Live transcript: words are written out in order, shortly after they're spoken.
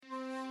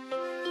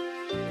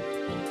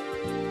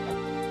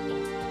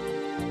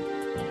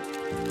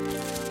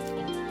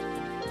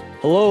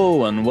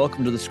Hello, and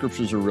welcome to the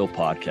Scriptures Are Real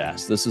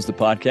podcast. This is the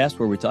podcast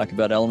where we talk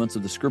about elements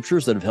of the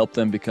Scriptures that have helped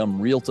them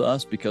become real to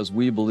us because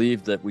we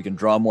believe that we can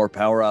draw more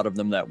power out of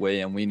them that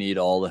way, and we need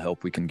all the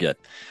help we can get.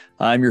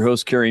 I'm your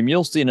host, Kerry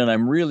Muhlstein, and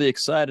I'm really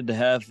excited to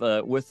have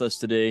with us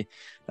today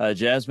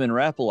Jasmin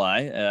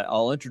Rappeleye.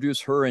 I'll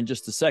introduce her in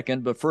just a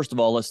second, but first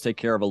of all, let's take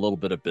care of a little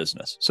bit of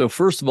business. So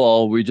first of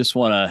all, we just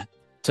want to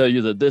tell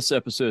you that this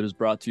episode is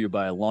brought to you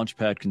by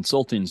Launchpad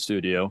Consulting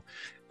Studio.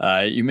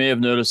 You may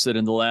have noticed that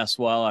in the last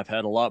while, I've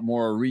had a lot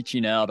more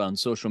reaching out on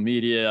social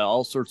media,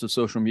 all sorts of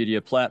social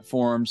media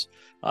platforms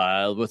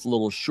with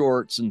little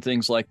shorts and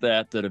things like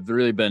that have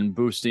really been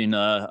boosting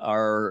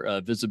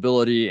our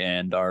visibility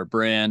and our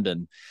brand.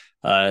 And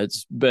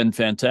it's been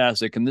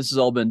fantastic. And this has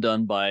all been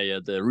done by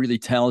the really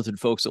talented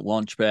folks at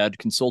Launchpad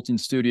Consulting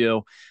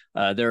Studio.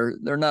 They're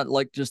not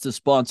like just a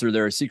sponsor.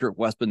 They're a secret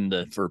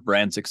weapon for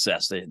brand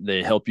success.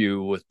 They help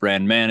you with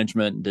brand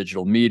management and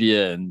digital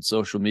media and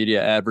social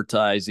media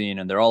advertising,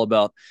 and they're all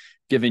about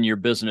giving your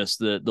business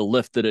the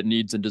lift that it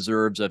needs and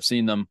deserves. I've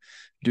seen them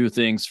do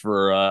things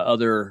for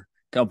other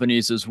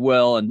companies as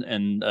well,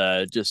 and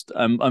just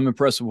I'm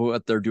impressed with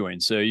what they're doing.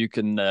 So you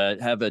can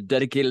have a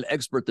dedicated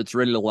expert that's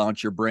ready to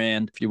launch your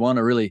brand. If you want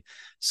to really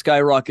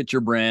skyrocket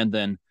your brand,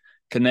 then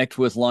connect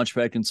with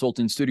Launchpad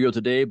Consulting Studio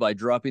today by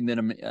dropping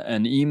them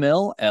an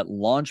email at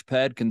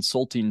Launchpad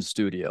Consulting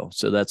Studio.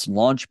 So that's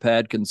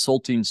Launchpad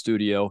Consulting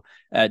Studio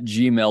at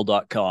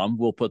gmail.com.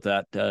 We'll put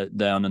that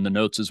down in the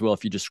notes as well.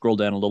 If you just scroll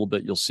down a little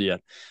bit, you'll see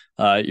it.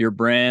 Your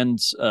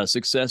brand's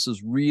success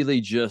is really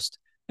just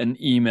an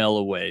email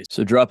away.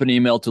 So drop an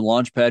email to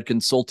Launchpad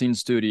Consulting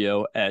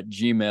Studio at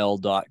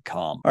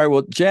gmail.com. All right.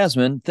 Well,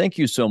 Jasmin, thank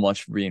you so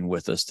much for being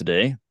with us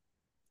today.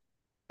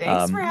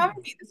 Thanks for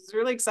having me. This is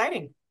really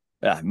exciting.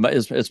 Yeah,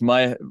 it's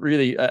my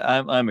really,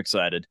 I'm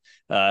excited.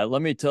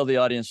 Let me tell the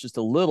audience just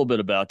a little bit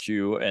about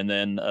you, and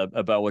then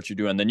about what you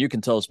do, and then you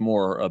can tell us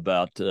more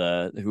about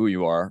who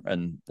you are,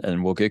 and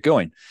we'll get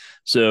going.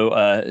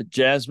 So,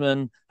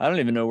 Jasmin, I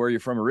don't even know where you're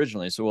from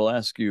originally, so we'll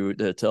ask you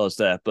to tell us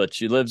that. But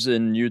she lives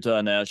in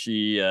Utah now.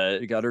 She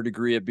got her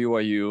degree at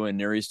BYU in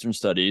Near Eastern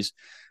Studies.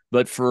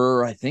 But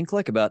for, I think,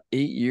 like about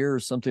 8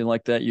 years, something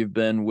like that, you've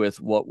been with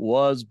what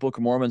was Book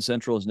of Mormon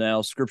Central, is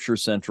now Scripture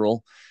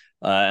Central.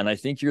 And I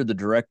think you're the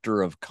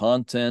director of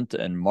content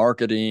and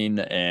marketing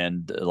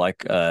and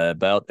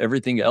about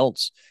everything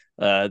else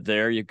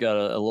there. You've got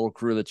a little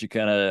crew that you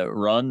kind of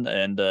run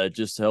and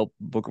just help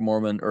Book of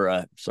Mormon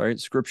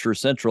Scripture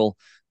Central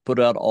put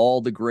out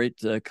all the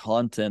great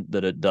content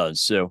that it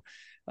does. So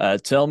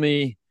tell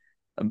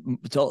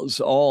us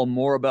all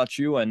more about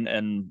you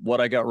and what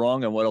I got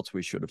wrong and what else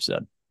we should have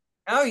said.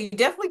 Oh, you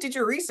definitely did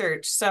your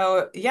research.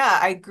 So, yeah,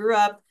 I grew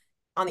up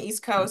on the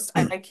East Coast.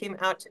 I came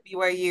out to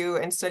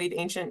BYU and studied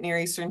ancient Near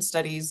Eastern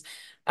studies.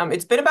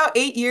 It's been about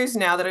 8 years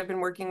now that I've been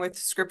working with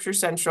Scripture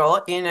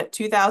Central. In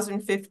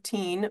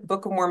 2015,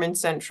 Book of Mormon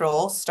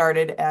Central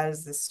started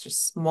as this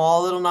just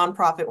small little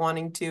nonprofit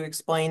wanting to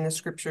explain the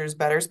scriptures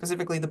better,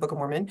 specifically the Book of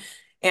Mormon.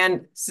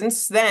 And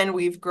since then,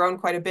 we've grown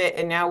quite a bit,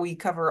 and now we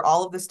cover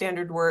all of the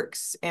standard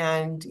works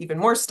and even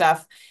more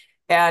stuff.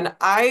 And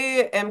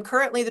I am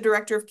currently the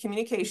director of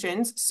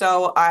communications.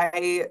 So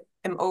I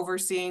am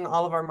overseeing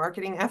all of our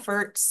marketing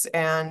efforts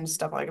and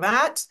stuff like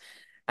that.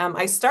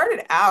 I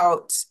started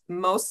out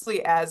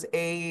mostly as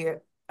a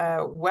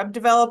web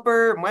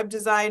developer and web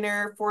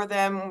designer for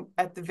them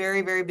at the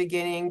very, very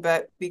beginning.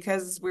 But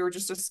because we were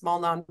just a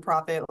small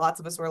nonprofit, lots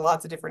of us wear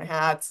lots of different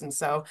hats. And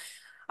so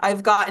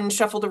I've gotten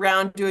shuffled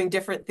around doing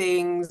different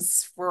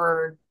things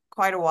for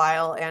quite a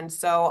while. And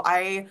so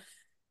I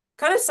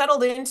kind of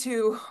settled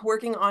into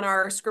working on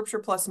our Scripture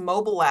Plus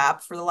mobile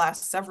app for the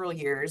last several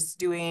years,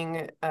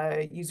 doing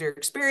user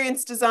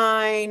experience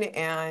design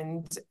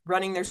and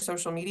running their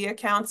social media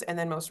accounts. And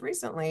then most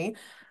recently,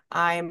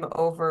 I'm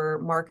over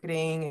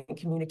marketing and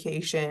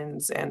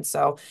communications. And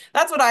so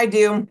that's what I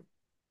do.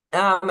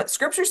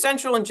 Scripture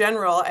Central in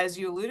general, as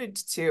you alluded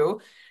to,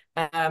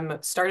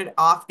 started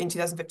off in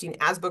 2015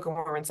 as Book of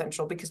Mormon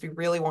Central because we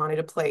really wanted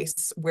a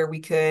place where we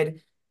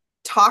could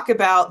talk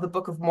about the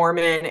Book of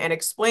Mormon and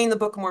explain the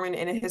Book of Mormon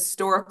in a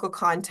historical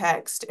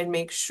context and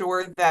make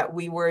sure that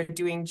we were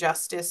doing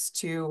justice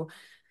to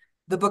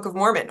the Book of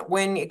Mormon.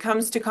 When it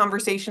comes to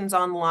conversations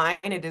online,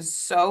 it is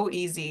so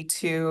easy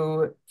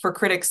for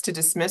critics to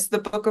dismiss the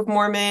Book of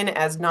Mormon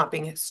as not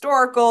being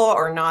historical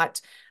or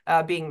not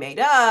being made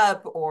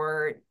up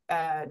or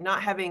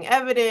not having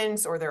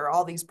evidence, or there are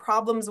all these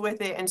problems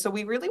with it. And so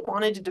we really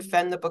wanted to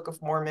defend the Book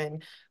of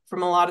Mormon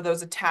from a lot of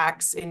those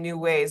attacks in new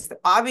ways.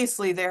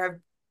 Obviously,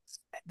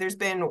 there's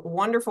been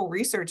wonderful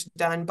research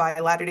done by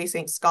Latter-day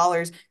Saint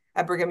scholars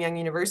at Brigham Young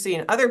University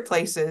and other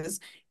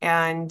places.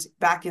 And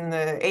back in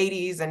the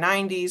 80s and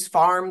 90s,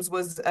 Farms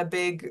was a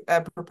big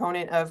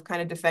proponent of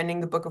kind of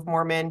defending the Book of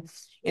Mormon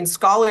in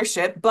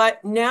scholarship.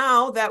 But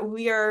now that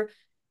we are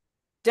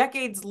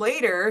decades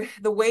later,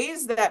 the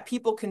ways that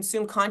people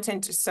consume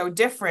content is so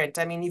different.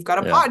 I mean, you've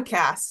got a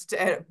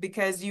podcast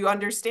because you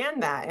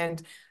understand that.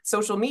 And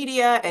social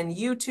media and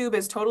YouTube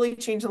has totally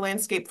changed the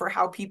landscape for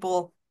how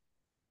people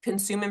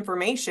consume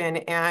information.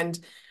 And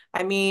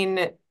I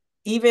mean,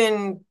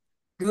 even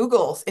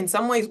Google. In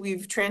some ways,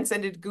 we've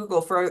transcended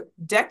Google for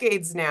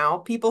decades now.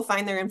 People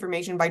find their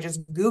information by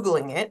just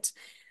Googling it.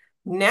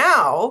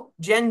 Now,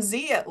 Gen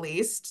Z at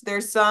least,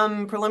 there's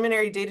some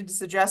preliminary data to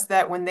suggest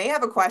that when they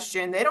have a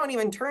question, they don't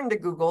even turn to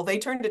Google, they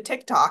turn to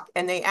TikTok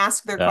and they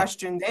ask their Yeah.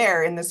 question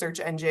there in the search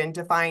engine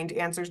to find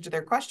answers to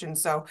their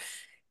questions. So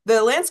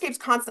the landscape's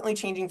constantly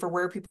changing for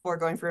where people are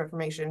going for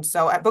information.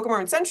 So at Book of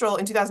Mormon Central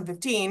in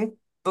 2015,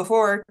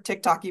 before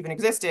TikTok even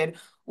existed,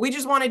 we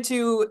just wanted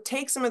to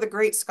take some of the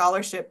great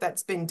scholarship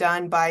that's been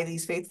done by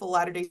these faithful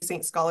Latter-day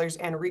Saint scholars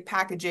and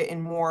repackage it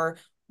in more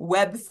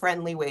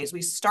web-friendly ways.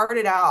 We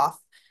started off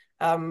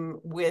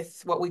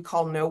with what we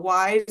call No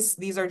Whys.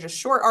 These are just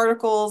short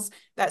articles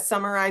that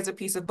summarize a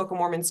piece of Book of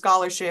Mormon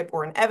scholarship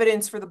or an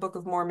evidence for the Book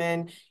of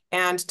Mormon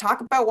and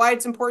talk about why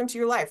it's important to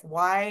your life,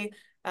 why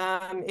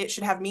it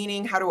should have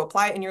meaning, how to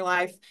apply it in your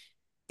life.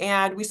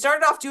 And we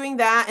started off doing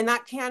that, and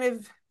that kind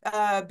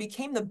of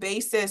became the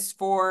basis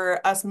for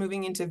us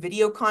moving into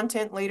video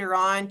content later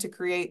on to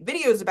create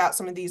videos about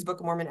some of these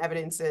Book of Mormon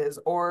evidences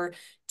or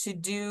to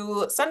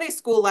do Sunday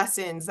school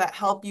lessons that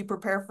help you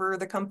prepare for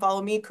the Come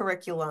Follow Me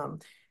curriculum.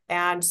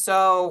 And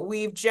so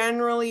we've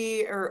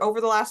generally, or over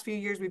the last few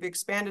years, we've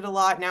expanded a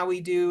lot. Now we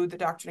do the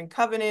Doctrine and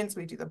Covenants,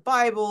 we do the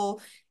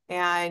Bible,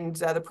 and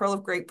the Pearl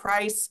of Great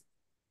Price.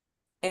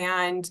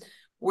 And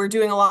we're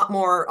doing a lot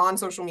more on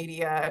social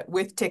media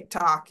with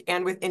TikTok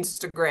and with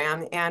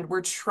Instagram. And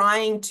we're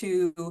trying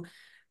to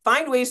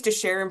find ways to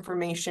share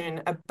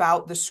information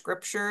about the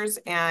scriptures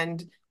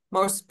and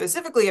most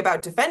specifically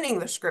about defending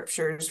the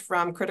scriptures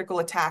from critical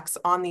attacks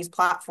on these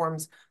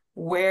platforms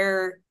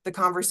where the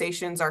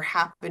conversations are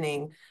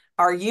happening.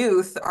 Our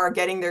youth are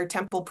getting their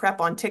temple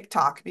prep on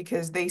TikTok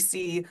because they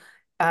see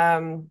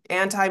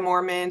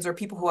anti-Mormons or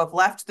people who have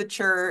left the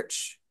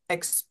church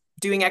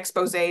doing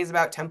exposés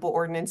about temple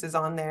ordinances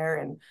on there.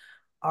 And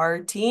our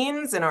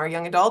teens and our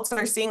young adults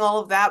are seeing all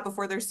of that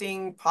before they're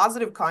seeing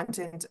positive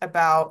content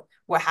about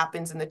what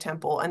happens in the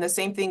temple. And the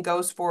same thing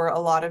goes for a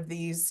lot of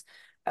these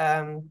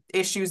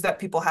issues that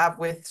people have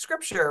with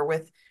scripture,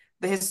 with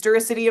the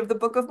historicity of the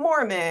Book of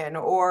Mormon,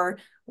 or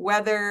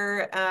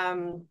whether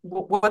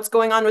what's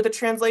going on with the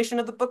translation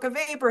of the Book of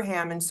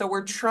Abraham. And so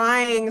we're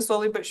trying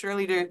slowly but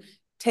surely to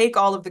take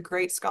all of the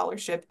great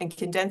scholarship and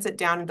condense it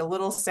down into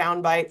little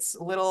sound bites,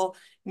 little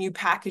new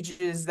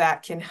packages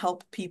that can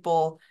help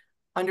people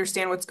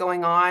understand what's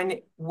going on,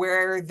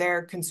 where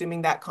they're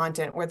consuming that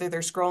content, whether they're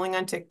scrolling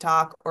on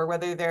TikTok or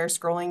whether they're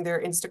scrolling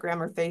their Instagram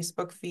or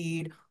Facebook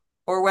feed,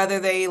 or whether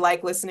they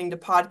like listening to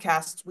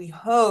podcasts. We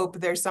hope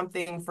there's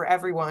something for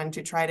everyone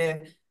to try to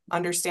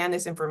understand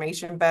this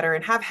information better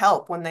and have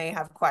help when they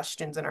have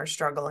questions and are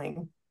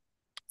struggling.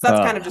 So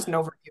that's kind of just an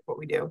overview of what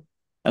we do.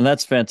 And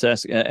that's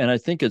fantastic. And I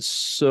think it's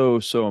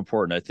so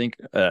important.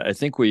 I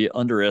think we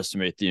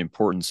underestimate the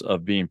importance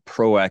of being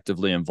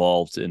proactively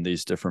involved in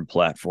these different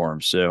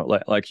platforms. So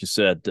like you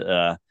said,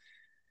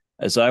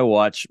 as I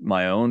watch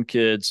my own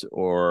kids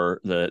or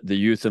the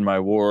youth in my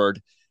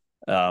ward,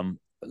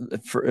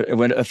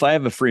 if I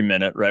have a free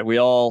minute, right,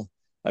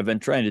 I've been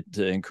trying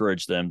to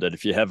encourage them that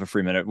if you have a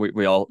free minute,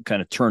 we all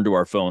kind of turn to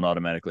our phone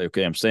automatically.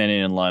 Okay, I'm standing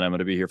in line. I'm going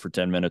to be here for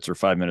 10 minutes or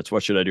 5 minutes.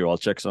 What should I do? I'll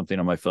check something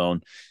on my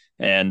phone.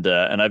 And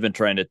I've been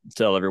trying to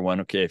tell everyone,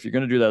 okay, if you're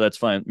going to do that, that's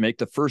fine. Make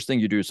the first thing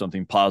you do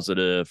something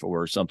positive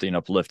or something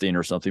uplifting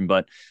or something.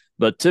 But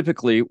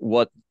typically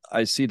what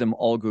I see them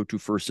all go to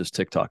first is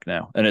TikTok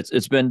now. And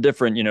it's been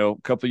different, a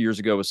couple of years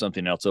ago was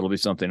something else. It'll be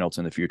something else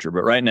in the future.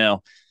 But right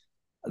now,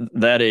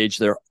 that age,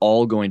 they're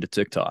all going to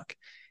TikTok.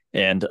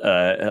 And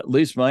at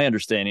least my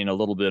understanding a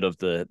little bit of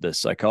the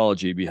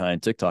psychology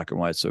behind TikTok and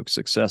why it's so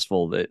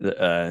successful.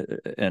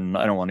 And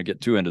I don't want to get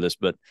too into this,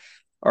 but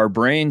our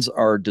brains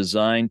are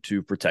designed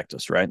to protect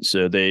us, right?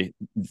 So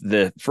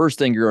the first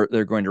thing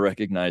they're going to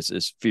recognize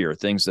is fear,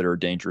 things that are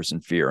dangerous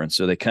and fear. And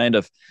so they kind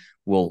of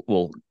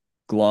will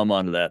glom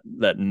onto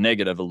that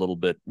negative a little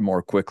bit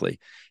more quickly.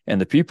 And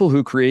the people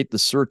who create the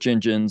search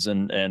engines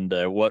and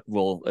what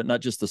will,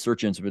 not just the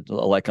search engines, but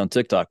like on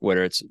TikTok,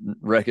 where it's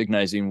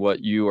recognizing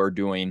what you are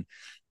doing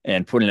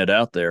and putting it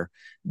out there,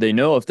 they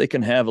know if they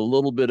can have a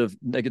little bit of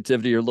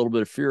negativity or a little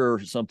bit of fear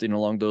or something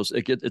along those,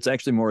 it's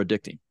actually more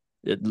addicting.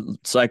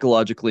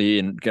 Psychologically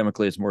and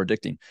chemically, it's more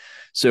addicting.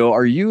 So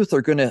our youth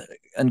are going to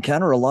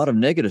encounter a lot of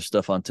negative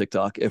stuff on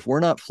TikTok if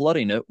we're not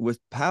flooding it with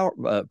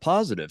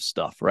positive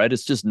stuff, right?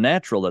 It's just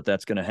natural that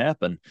that's going to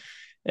happen.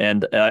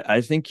 And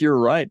I think you're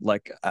right.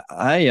 Like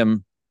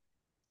I'm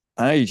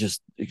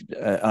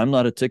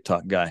not a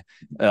TikTok guy,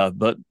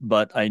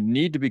 but I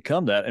need to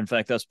become that. In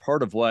fact, that's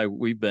part of why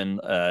we've been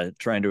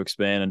trying to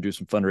expand and do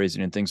some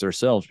fundraising and things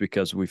ourselves,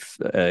 because we've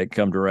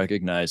come to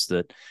recognize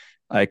that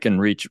I can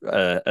reach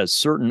a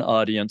certain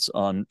audience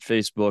on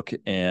Facebook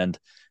and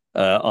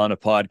on a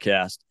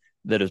podcast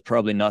that is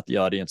probably not the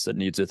audience that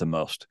needs it the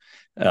most.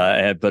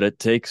 But it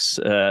takes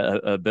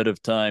a bit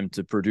of time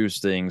to produce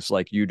things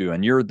like you do,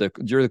 and you're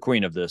the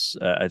queen of this.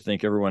 I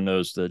think everyone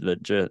knows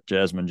that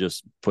Jasmin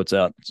just puts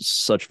out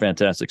such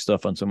fantastic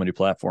stuff on so many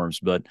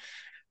platforms, but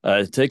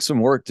it takes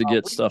some work to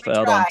get stuff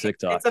out try. on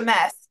TikTok. It's a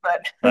mess,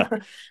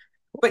 but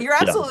But you're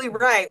Yeah. absolutely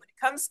right. When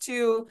it comes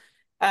to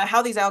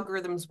how these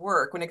algorithms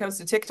work, when it comes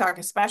to TikTok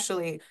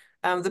especially,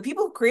 the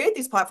people who create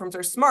these platforms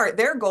are smart.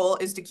 Their goal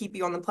is to keep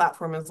you on the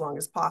platform as long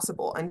as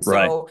possible. And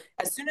Right. so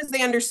as soon as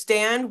they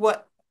understand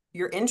what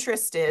your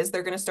interest is,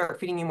 they're going to start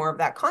feeding you more of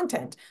that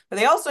content. But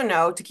they also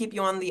know to keep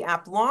you on the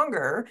app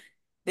longer,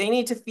 they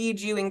need to feed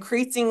you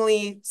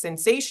increasingly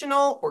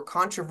sensational or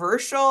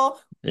controversial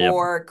Yep.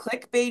 or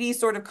clickbaity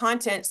sort of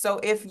content. So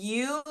if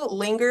you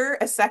linger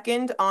a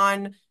second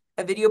on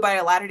a video by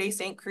a Latter-day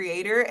Saint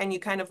creator and you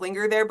kind of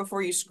linger there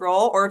before you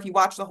scroll, or if you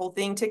watch the whole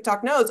thing,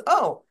 TikTok knows,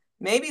 oh,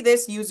 maybe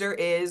this user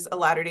is a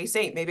Latter-day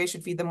Saint. Maybe I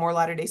should feed them more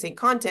Latter-day Saint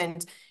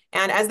content.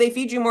 And as they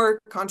feed you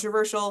more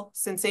controversial,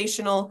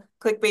 sensational,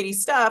 clickbaity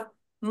stuff,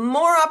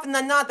 more often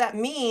than not, that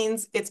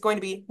means it's going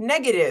to be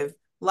negative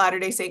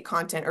Latter-day Saint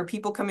content or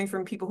people coming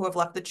from people who have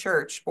left the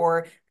church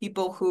or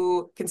people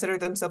who consider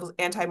themselves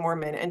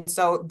anti-Mormon. And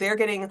so they're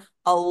getting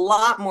a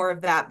lot more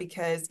of that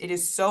because it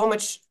is so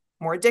much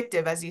more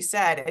addictive, as you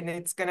said, and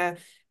it's going to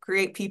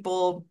create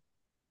people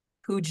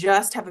who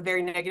just have a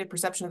very negative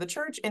perception of the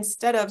church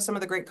instead of some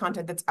of the great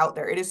content that's out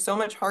there. It is so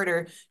much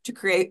harder to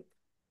create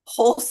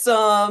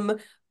wholesome,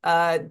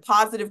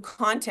 positive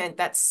content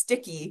that's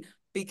sticky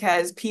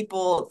because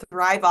people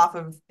thrive off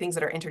of things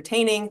that are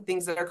entertaining,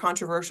 things that are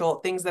controversial,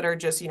 things that are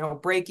just,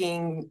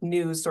 breaking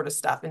news sort of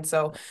stuff. And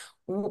so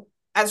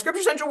at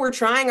Scripture Central, we're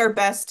trying our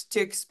best to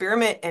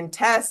experiment and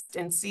test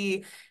and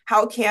see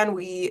how can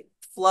we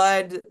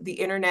flood the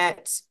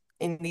internet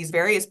in these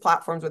various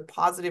platforms with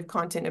positive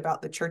content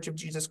about the Church of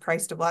Jesus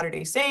Christ of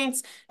Latter-day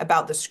Saints,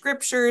 about the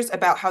scriptures,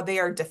 about how they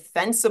are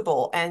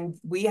defensible. And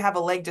we have a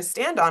leg to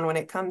stand on when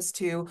it comes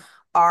to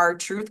our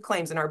truth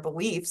claims and our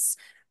beliefs.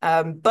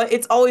 But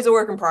it's always a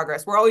work in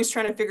progress. We're always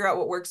trying to figure out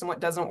what works and what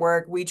doesn't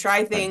work. We try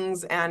Right.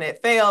 things and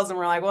it fails, and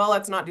we're like, well,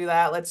 let's not do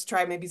that. Let's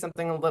try maybe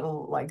something a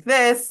little like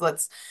this.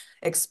 Let's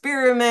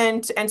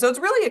experiment. And so it's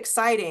really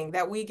exciting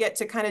that we get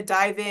to kind of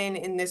dive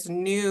in this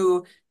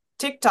new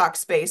TikTok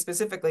space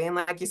specifically. And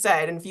like you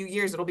said, in a few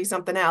years, it'll be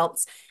something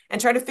else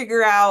and try to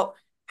figure out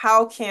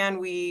how can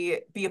we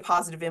be a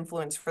positive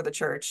influence for the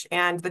church.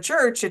 And the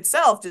church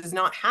itself does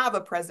not have a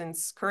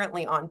presence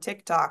currently on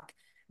TikTok.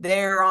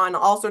 They're on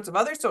all sorts of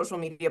other social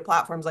media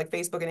platforms like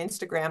Facebook and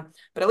Instagram.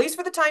 But at least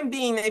for the time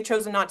being, they've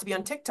chosen not to be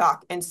on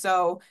TikTok. And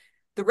so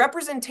the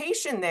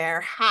representation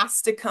there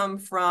has to come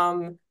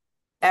from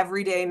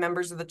everyday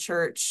members of the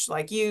church,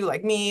 like you,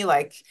 like me,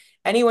 like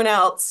anyone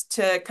else,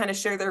 to kind of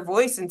share their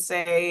voice and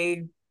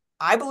say,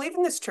 I believe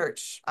in this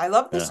church. I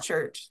love this Yeah.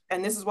 church.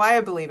 And this is why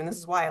I believe, and this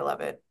is why I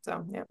love it.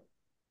 So, yeah.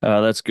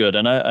 That's good.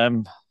 And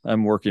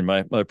I'm working.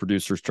 My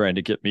producer's trying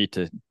to get me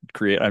to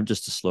create. I'm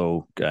just a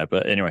slow guy,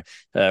 but anyway,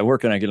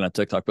 working on getting on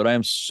TikTok. But I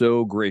am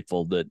so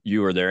grateful that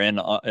you are there and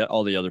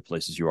all the other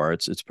places you are.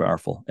 It's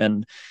powerful.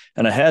 And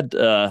I had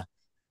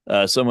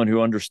someone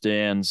who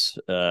understands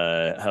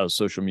how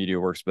social media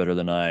works better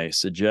than I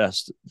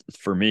suggest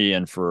for me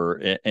and for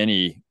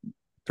any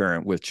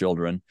parent with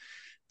children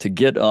to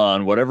get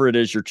on whatever it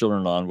is your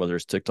children are on, whether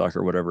it's TikTok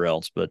or whatever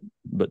else, but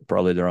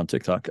probably they're on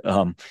TikTok.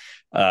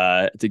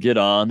 To get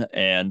on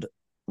and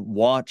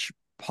watch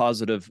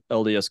positive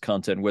LDS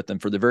content with them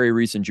for the very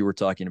reasons you were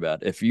talking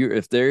about.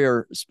 If they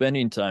are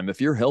spending time,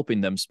 if you're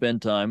helping them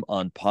spend time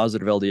on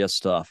positive LDS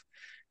stuff,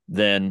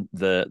 then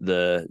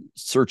the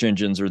search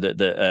engines or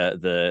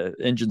the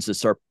engines that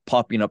start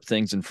popping up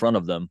things in front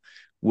of them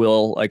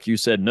will, like you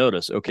said,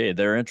 notice, okay,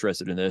 they're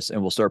interested in this,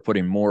 and we'll start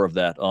putting more of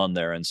that on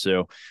there. And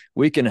so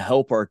we can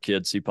help our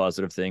kids see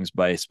positive things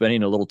by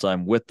spending a little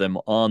time with them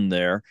on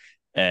there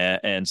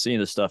and seeing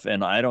the stuff.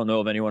 And I don't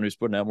know of anyone who's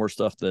putting out more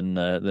stuff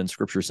than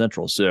Scripture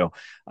Central. So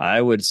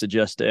I would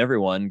suggest to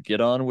everyone,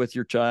 get on with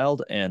your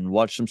child and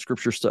watch some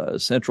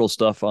Central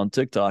stuff on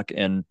TikTok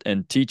and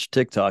teach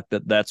TikTok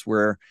that that's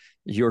where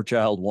your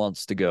child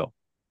wants to go.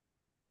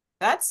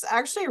 That's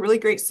actually a really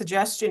great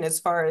suggestion as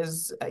far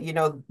as,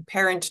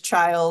 parent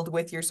child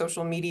with your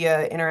social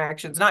media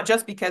interactions, not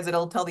just because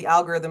it'll tell the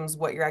algorithms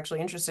what you're actually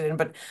interested in,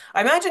 but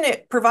I imagine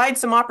it provides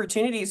some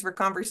opportunities for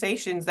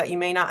conversations that you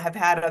may not have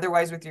had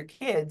otherwise with your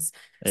kids.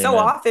 So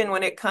Amen. often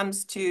when it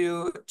comes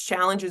to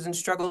challenges and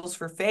struggles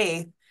for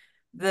faith,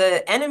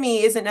 the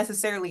enemy isn't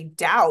necessarily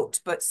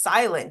doubt, but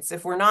silence.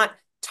 If we're not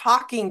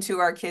talking to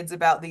our kids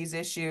about these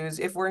issues,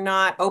 if we're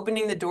not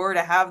opening the door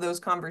to have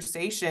those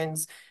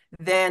conversations,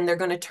 then they're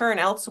going to turn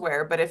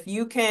elsewhere. But if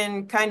you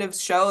can kind of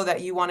show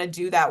that you want to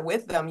do that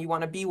with them, you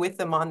want to be with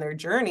them on their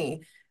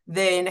journey,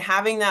 then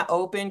having that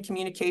open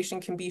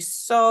communication can be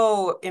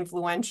so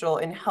influential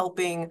in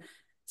helping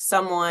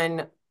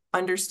someone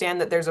understand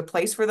that there's a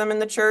place for them in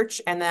the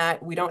church and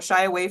that we don't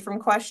shy away from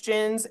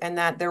questions and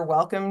that they're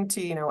welcome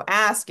to,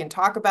 ask and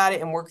talk about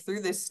it and work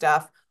through this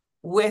stuff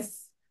with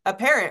a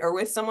parent or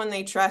with someone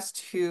they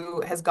trust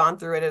who has gone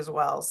through it as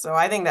well. So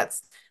I think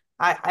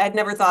I had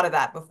never thought of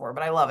that before,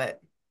 but I love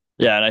it.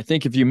 Yeah, and I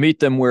think if you meet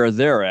them where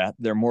they're at,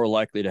 they're more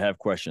likely to have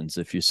questions.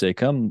 If you say,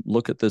 "Come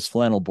look at this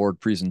flannel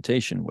board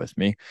presentation with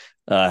me,"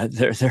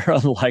 they're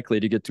unlikely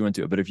to get too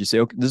into it. But if you say,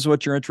 "Okay, this is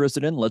what you're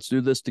interested in, let's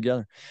do this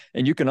together,"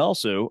 and you can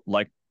also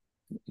like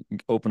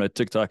open a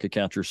TikTok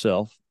account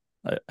yourself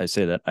I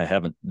say that I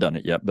haven't done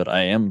it yet, but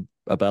I am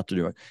about to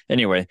do it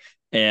anyway.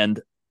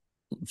 And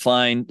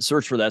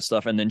search for that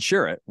stuff and then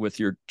share it with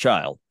your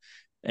child.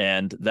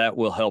 And that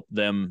will help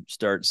them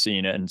start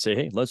seeing it and say,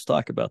 hey, let's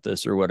talk about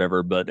this or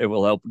whatever. But it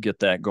will help get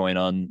that going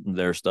on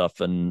their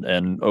stuff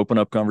and open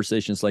up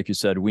conversations. Like you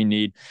said,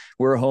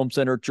 we're a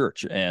home-centered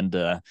church,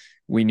 and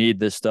we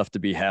need this stuff to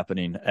be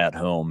happening at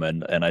home.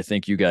 And I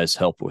think you guys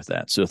help with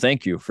that. So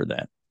thank you for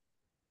that.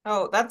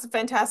 Oh, that's a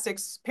fantastic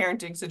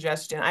parenting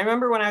suggestion. I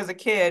remember when I was a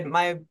kid,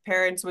 my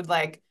parents would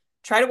like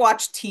try to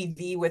watch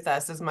TV with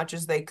us as much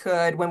as they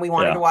could when we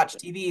wanted to Yeah. watch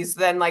TV. So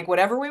then like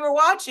whatever we were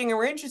watching and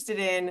were interested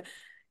in,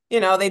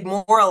 they'd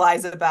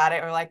moralize about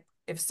it, or like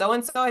if so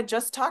and so had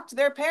just talked to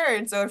their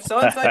parents, or if so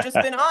and so had just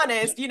been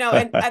honest,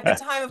 and at the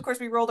time, of course,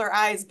 we rolled our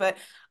eyes, but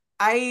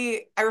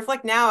I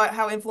reflect now at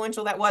how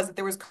influential that was, that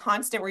there was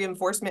constant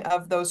reinforcement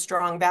of those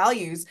strong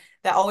values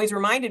that always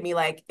reminded me,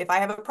 like, if I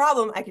have a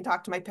problem, I can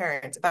talk to my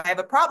parents. If I have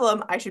a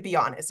problem, I should be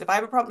honest. If I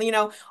have a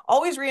problem,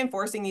 always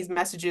reinforcing these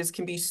messages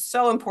can be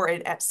so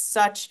important at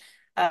such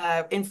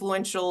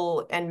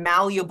influential and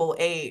malleable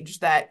age,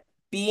 that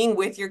being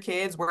with your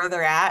kids where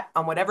they're at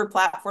on whatever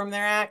platform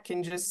they're at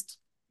can just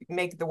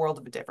make the world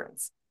of a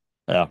difference.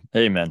 Yeah.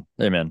 Amen.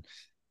 Amen.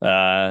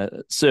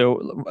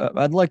 So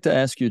I'd like to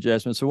ask you,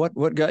 Jasmin, so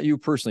what got you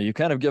personally? You've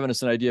kind of given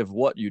us an idea of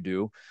what you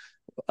do,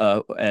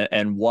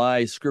 and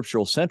why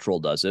Scriptural Central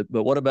does it.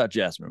 But what about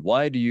Jasmin?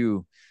 Why do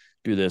you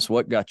do this?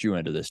 What got you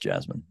into this,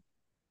 Jasmin?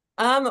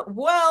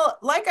 Well,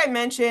 like I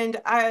mentioned,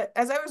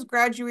 as I was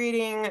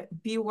graduating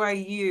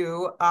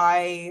BYU,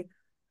 I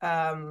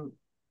um,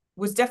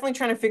 was definitely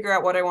trying to figure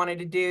out what I wanted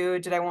to do.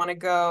 Did I want to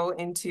go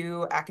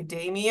into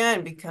academia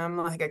and become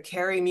like a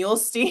Carrie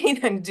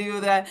Muhlestein and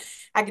do the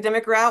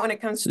academic route when it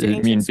comes So to you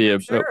mean ancient be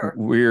a scripture?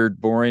 weird,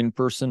 boring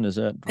person? Is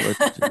that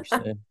what you're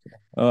saying?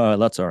 Oh,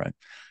 that's all right.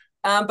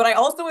 But I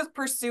also was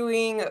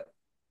pursuing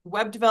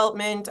web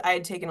development. I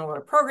had taken a lot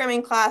of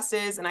programming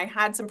classes and I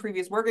had some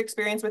previous work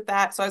experience with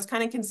that. So I was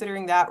kind of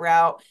considering that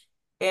route.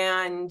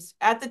 And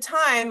at the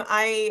time,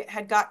 I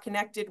had got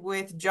connected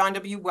with John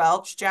W.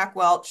 Welch, Jack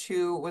Welch,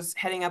 who was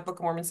heading up Book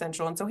of Mormon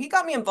Central. And so he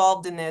got me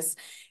involved in this.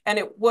 And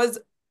it was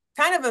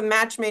kind of a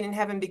match made in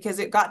heaven, because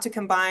it got to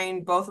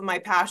combine both of my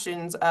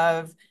passions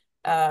of,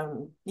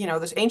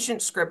 this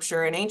ancient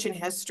scripture and ancient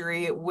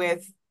history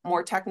with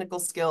more technical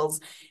skills.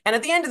 And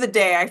at the end of the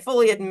day, I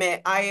fully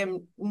admit I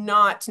am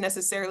not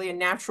necessarily a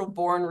natural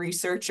born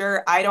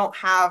researcher. I don't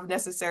have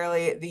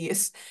necessarily the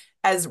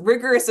as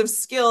rigorous of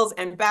skills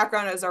and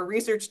background as our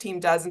research team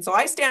does. And so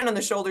I stand on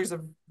the shoulders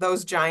of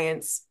those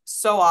giants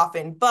so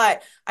often,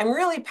 but I'm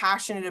really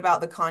passionate about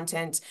the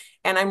content,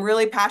 and I'm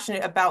really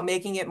passionate about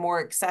making it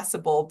more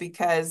accessible,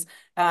 because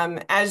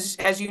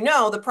as you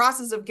know, the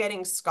process of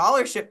getting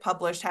scholarship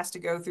published has to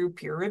go through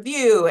peer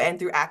review and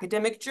through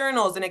academic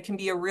journals, and it can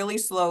be a really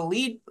slow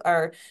lead,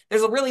 or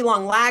there's a really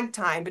long lag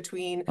time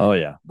between Oh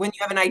yeah. when you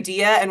have an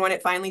idea and when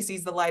it finally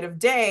sees the light of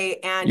day.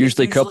 And it's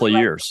Usually a usually couple of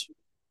like, years.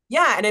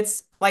 yeah, and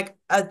it's like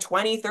a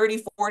 20,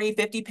 30, 40,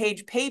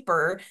 50-page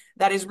paper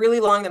that is really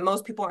long that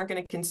most people aren't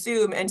going to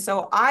consume. And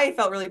so I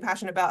felt really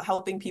passionate about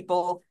helping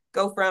people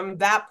go from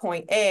that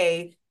point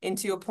A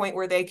into a point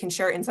where they can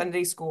share it in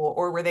Sunday school,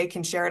 or where they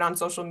can share it on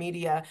social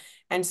media.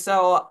 And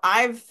so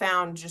I've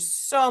found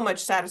just so much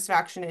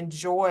satisfaction and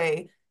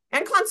joy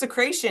and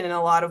consecration in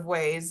a lot of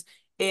ways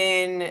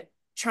in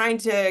trying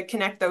to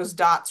connect those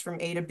dots from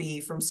A to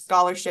B, from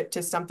scholarship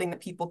to something that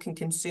people can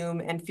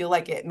consume and feel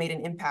like it made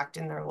an impact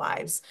in their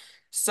lives.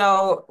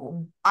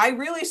 So I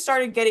really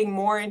started getting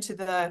more into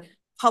the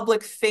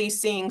public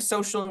facing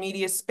social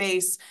media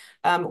space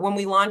when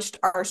we launched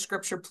our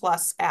Scripture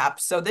Plus app.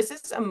 So this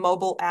is a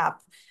mobile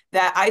app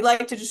that I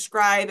like to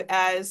describe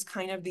as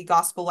kind of the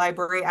gospel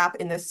library app,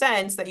 in the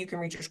sense that you can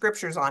read your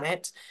scriptures on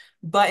it.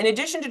 But in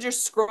addition to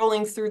just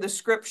scrolling through the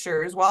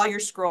scriptures, while you're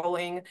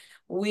scrolling,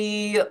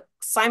 we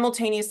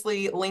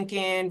simultaneously link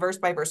in verse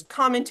by verse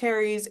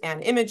commentaries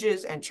and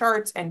images and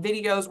charts and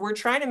videos. We're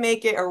trying to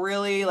make it a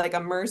really like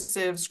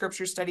immersive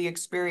scripture study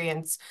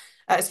experience,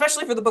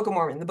 especially for the Book of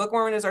Mormon. The Book of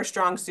Mormon is our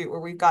strong suit, where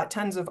we've got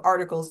tons of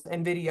articles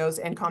and videos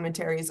and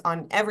commentaries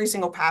on every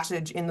single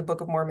passage in the Book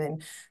of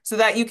Mormon, so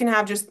that you can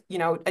have just,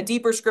 a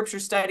deeper scripture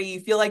study. You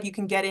feel like you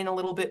can get in a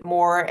little bit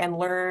more and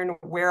learn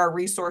where are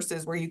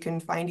resources where you can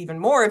find even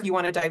more if you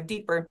want to dive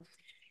deeper.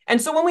 And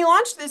so when we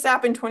launched this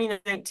app in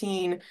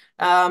 2019,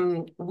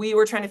 we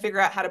were trying to figure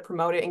out how to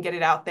promote it and get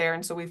it out there.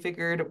 And so we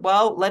figured,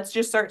 well, let's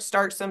just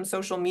start some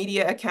social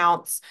media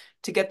accounts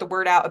to get the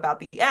word out about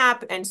the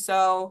app. And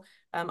so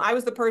I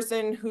was the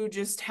person who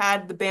just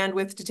had the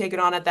bandwidth to take it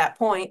on at that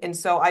point. And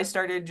so I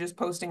started just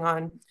posting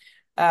on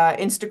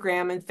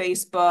Instagram and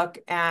Facebook.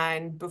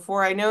 And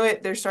before I know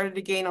it, there started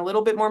to gain a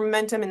little bit more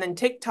momentum. And then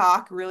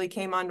TikTok really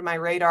came onto my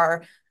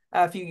radar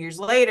a few years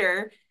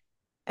later.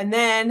 And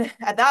then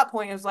at that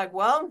point, it was like,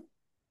 well,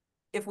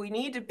 if we're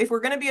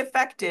going to be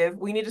effective,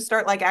 we need to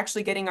start like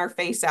actually getting our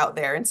face out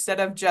there, instead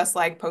of just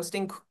like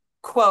posting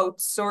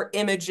quotes or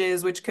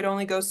images, which could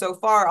only go so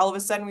far. All of a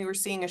sudden we were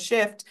seeing a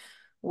shift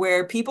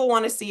where people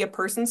want to see a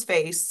person's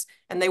face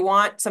and they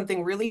want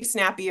something really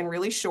snappy and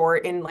really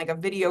short in like a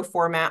video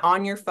format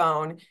on your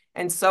phone.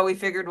 And so we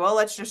figured, well,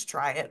 let's just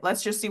try it.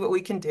 Let's just see what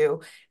we can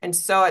do. And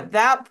so at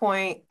that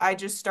point, I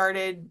just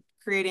started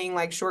creating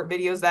like short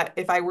videos that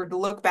if I were to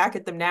look back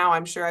at them now,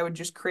 I'm sure I would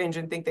just cringe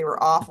and think they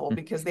were awful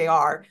because they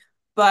are.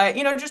 But,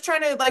 just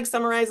trying to like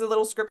summarize a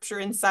little scripture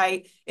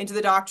insight into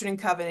the Doctrine and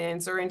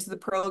Covenants or into the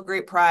Pearl of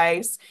Great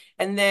Price.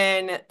 And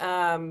then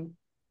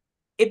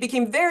it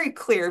became very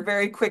clear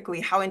very quickly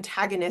how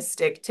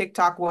antagonistic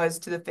TikTok was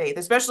to the faith,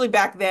 especially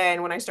back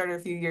then when I started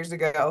a few years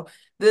ago.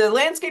 The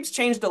landscape's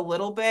changed a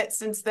little bit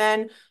since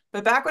then,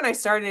 but back when I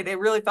started, it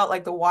really felt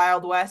like the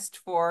Wild West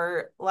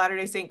for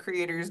Latter-day Saint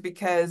creators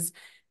because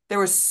there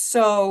were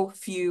so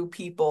few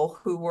people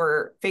who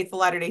were faithful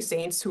Latter-day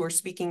Saints who were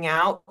speaking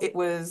out. It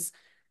was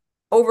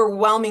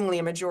overwhelmingly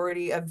a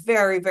majority of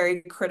very,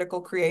 very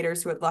critical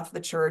creators who had left the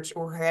church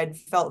or had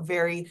felt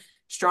very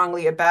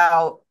strongly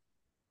about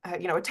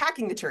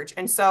attacking the church.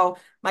 And so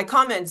my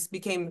comments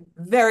became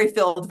very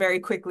filled very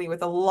quickly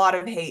with a lot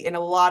of hate and a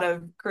lot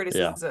of Yeah.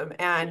 criticism.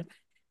 And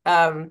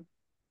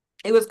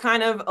it was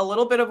kind of a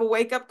little bit of a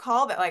wake up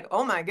call that like,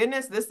 oh my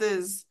goodness, this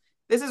is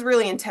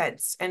really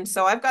intense. And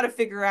so I've got to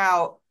figure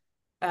out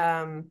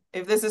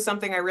if this is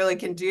something I really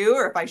can do,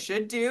 or if I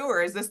should do,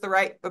 or is this the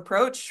right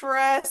approach for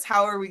us?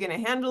 How are we going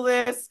to handle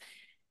this?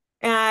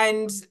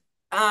 And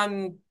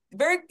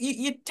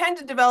you tend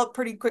to develop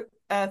pretty quick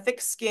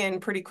thick skin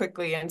pretty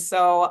quickly. And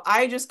so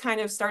I just kind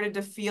of started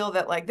to feel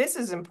that like this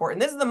is important.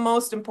 This is the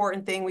most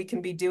important thing we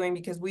can be doing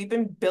because we've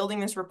been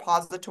building this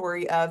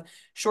repository of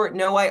short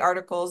no-white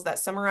articles that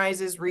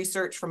summarizes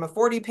research from a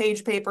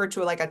 40-page paper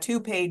to like a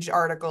 2-page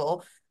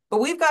article. But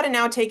we've got to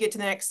now take it to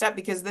the next step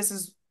because this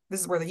is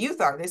where the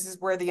youth are. This is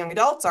where the young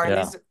adults are. And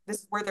Yeah. this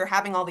is where they're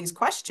having all these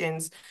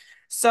questions.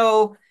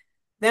 So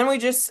then I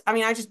just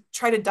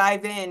try to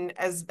dive in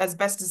as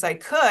best as I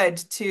could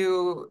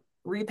to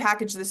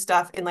repackage this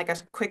stuff in like a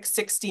quick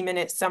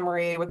 60-minute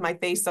summary with my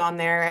face on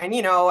there. And,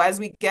 as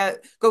we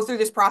go through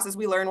this process,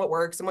 we learn what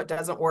works and what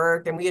doesn't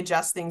work, and we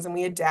adjust things and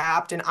we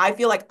adapt. And I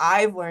feel like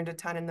I've learned a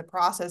ton in the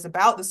process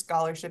about the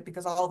scholarship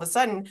because all of a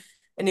sudden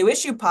a new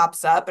issue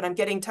pops up and I'm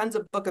getting tons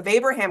of Book of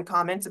Abraham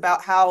comments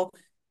about how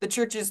the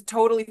church is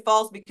totally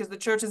false because the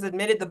church has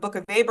admitted the Book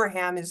of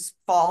Abraham is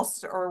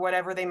false or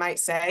whatever they might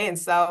say. And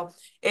so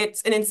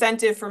it's an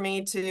incentive for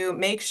me to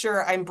make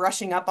sure I'm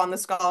brushing up on the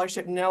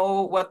scholarship,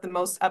 know what the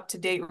most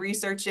up-to-date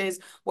research is,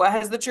 what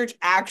has the church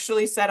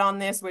actually said on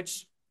this,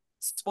 which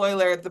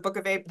spoiler,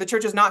 the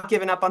church has not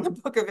given up on the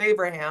Book of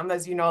Abraham,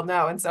 as you all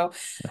know. And so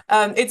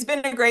it's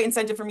been a great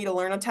incentive for me to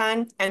learn a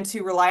ton and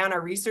to rely on our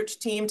research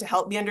team to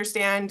help me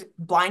understand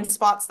blind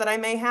spots that I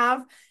may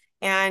have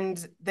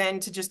and then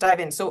to just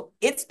dive in. So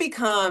it's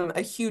become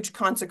a huge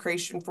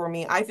consecration for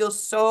me. I feel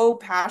so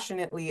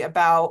passionately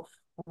about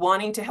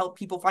wanting to help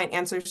people find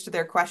answers to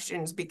their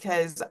questions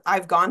because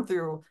I've gone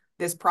through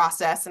this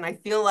process and I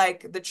feel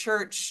like the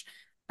church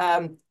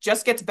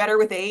just gets better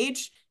with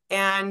age.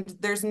 And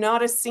there's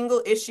not a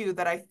single issue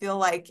that I feel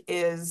like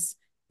is,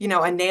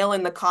 a nail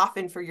in the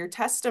coffin for your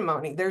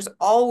testimony. There's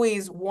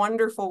always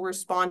wonderful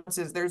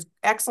responses. There's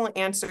excellent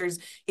answers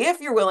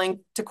if you're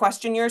willing to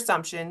question your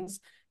assumptions,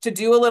 to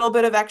do a little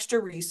bit of extra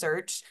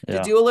research,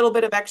 to do a little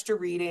bit of extra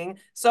reading.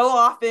 So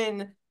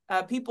often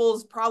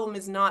people's problem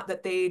is not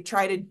that they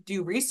try to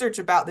do research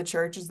about the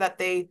church, is that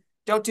they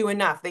don't do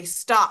enough. They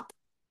stop,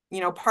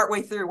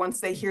 partway through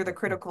once they hear the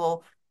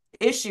critical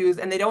issues,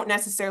 and they don't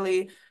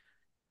necessarily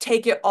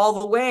take it all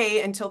the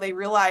way until they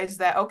realize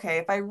that, okay,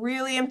 if I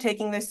really am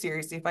taking this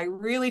seriously, if I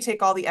really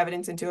take all the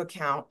evidence into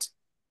account,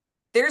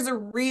 there's a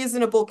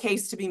reasonable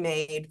case to be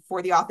made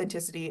for the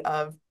authenticity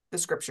of the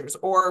scriptures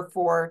or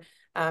for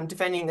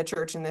defending the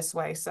church in this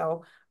way.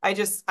 So I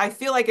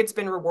feel like it's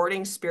been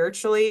rewarding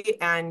spiritually,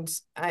 and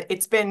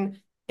it's been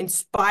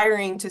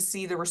inspiring to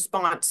see the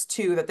response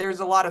too, that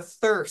there's a lot of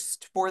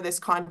thirst for this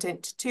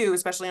content too,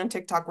 especially on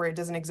TikTok where it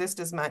doesn't exist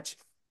as much,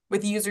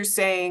 with users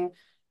saying,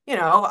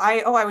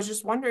 I was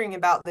just wondering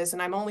about this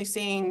and I'm only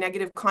seeing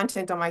negative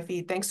content on my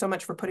feed. Thanks so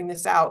much for putting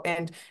this out.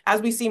 And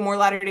as we see more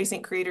Latter-day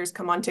Saint creators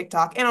come on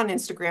TikTok and on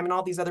Instagram and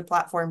all these other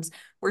platforms,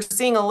 we're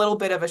seeing a little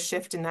bit of a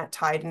shift in that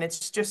tide. And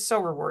it's just so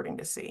rewarding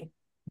to see.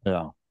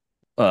 Yeah.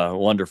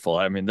 Wonderful.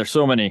 I mean, there's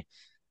so many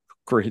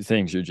great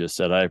things you just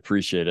said. I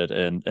appreciate it.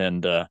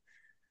 And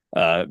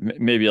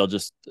maybe I'll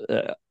just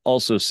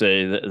also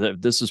say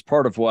that this is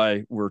part of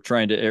why we're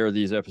trying to air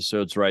these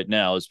episodes right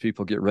now as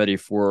people get ready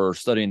for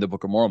studying the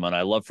Book of Mormon.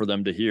 I love for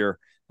them to hear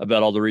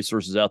about all the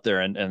resources out there.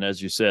 And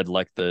as you said,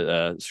 like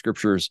the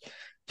Scriptures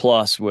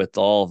Plus with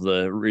all of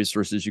the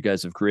resources you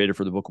guys have created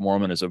for the Book of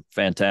Mormon is a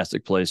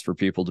fantastic place for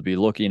people to be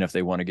looking if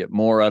they want to get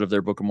more out of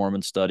their Book of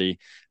Mormon study.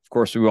 Of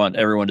course, we want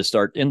everyone to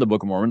start in the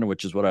Book of Mormon,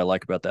 which is what I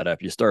like about that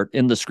app. You start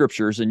in the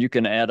Scriptures and you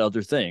can add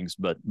other things,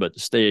 but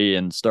stay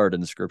and start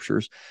in the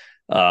Scriptures.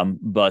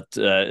 But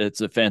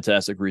it's a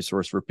fantastic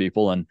resource for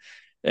people, and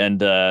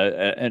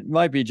it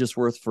might be just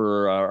worth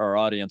for our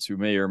audience who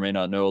may or may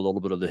not know a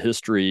little bit of the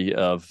history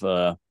of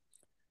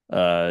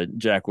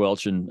Jack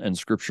Welch and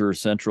Scripture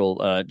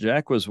Central.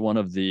 Jack was one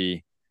of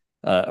the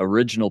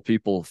original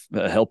people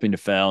helping to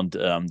found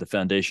the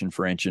Foundation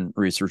for Ancient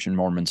Research in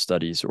Mormon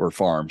Studies, or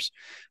FARMS,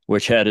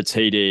 which had its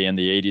heyday in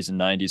the 80s and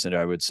 90s, and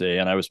I would say,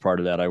 and I was part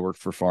of that. I worked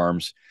for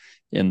FARMS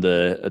in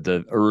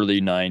the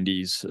early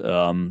 90s,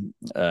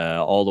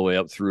 all the way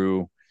up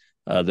through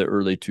the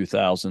early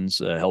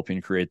 2000s,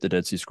 helping create the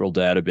Dead Sea Scroll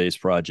Database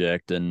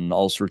Project and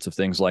all sorts of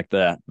things like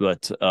that.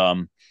 But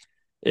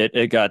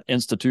it got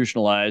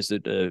institutionalized.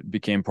 It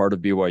became part of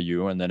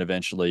BYU, and then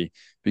eventually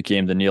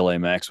became the Neil A.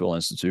 Maxwell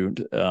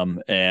Institute.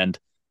 And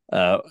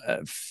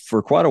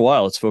for quite a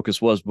while, its focus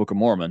was Book of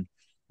Mormon.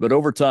 But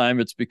over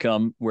time, it's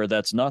become where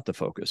that's not the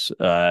focus,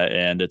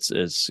 and it's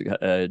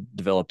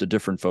developed a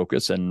different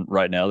focus. And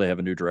right now, they have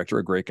a new director,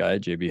 a great guy,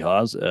 J.B.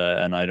 Haas,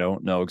 and I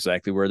don't know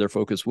exactly where their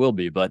focus will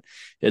be, but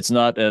it's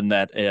not in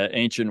that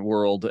ancient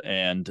world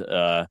and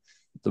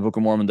the Book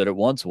of Mormon that it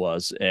once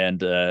was.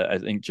 And I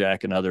think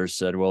Jack and others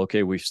said, well,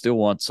 okay, we still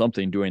want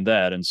something doing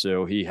that. And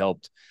so he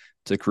helped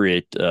to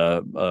create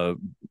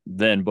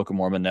then Book of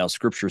Mormon, now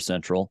Scripture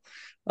Central,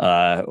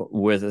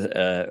 with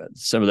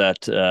some of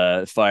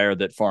that fire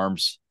that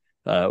FARMS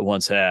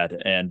once had.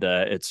 And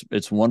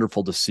it's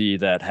wonderful to see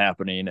that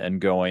happening and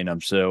going.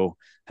 I'm so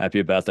happy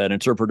about that.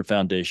 Interpretive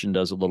Foundation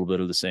does a little bit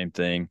of the same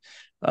thing.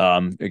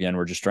 Again,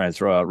 we're just trying to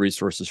throw out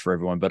resources for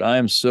everyone, but I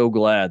am so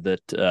glad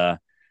that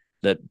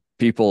that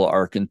people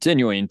are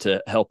continuing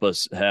to help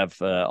us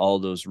have all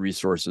those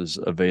resources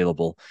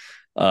available.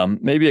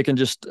 Maybe I can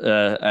just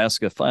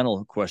ask a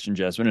final question,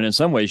 Jasmin. And in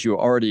some ways, you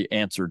already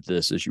answered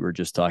this as you were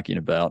just talking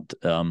about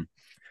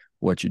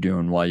what you do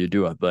and why you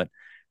do it. But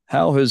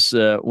how has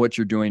what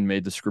you're doing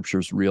made the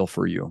scriptures real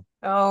for you?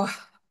 Oh,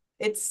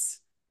 it's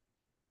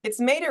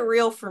made it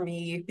real for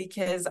me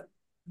because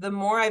the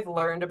more I've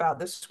learned about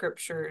the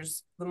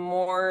scriptures, the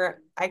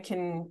more I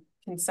can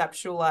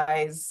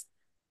conceptualize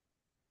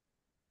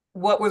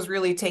what was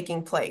really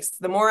taking place.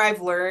 The more I've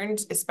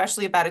learned,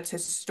 especially about its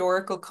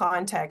historical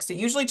context, it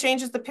usually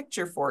changes the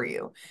picture for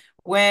you.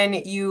 When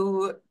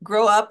you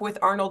grow up with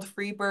Arnold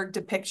Freeberg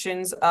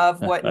depictions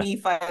of what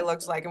Nephi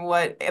looks like and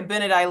what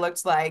Abinadi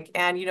looks like,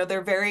 and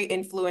they're very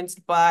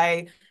influenced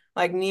by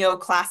like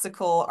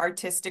neoclassical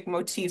artistic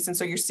motifs, and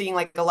so you're seeing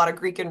like a lot of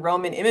Greek and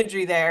Roman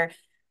imagery there.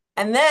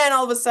 And then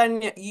all of a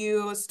sudden,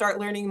 you start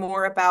learning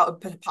more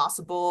about a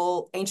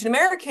possible ancient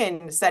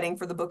American setting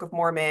for the Book of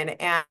Mormon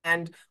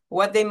and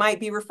what they might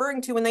be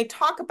referring to when they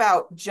talk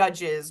about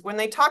judges, when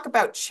they talk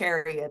about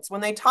chariots, when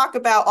they talk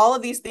about all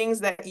of these things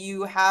that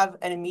you have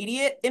an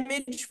immediate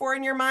image for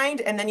in your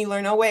mind. And then you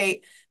learn, oh,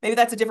 wait, maybe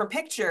that's a different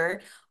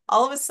picture.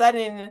 All of a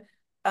sudden,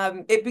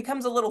 it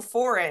becomes a little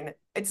foreign.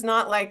 It's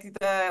not like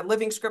the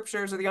Living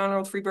Scriptures or the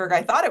Arnold Freeberg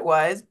I thought it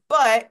was,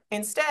 but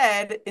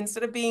instead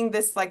of being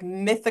this like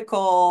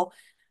mythical,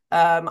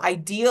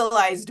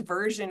 idealized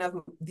version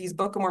of these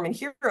Book of Mormon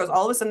heroes,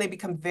 all of a sudden they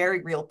become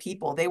very real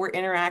people. They were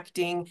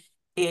interacting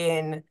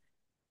in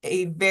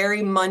a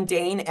very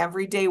mundane,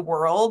 everyday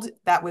world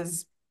that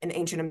was an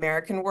ancient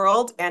American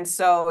world. And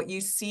so you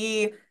just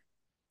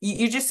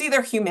see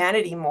their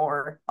humanity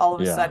more all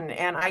of a Yeah. sudden.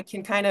 And I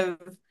can kind of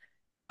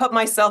put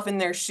myself in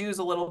their shoes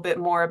a little bit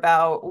more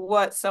about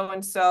what so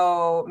and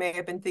so may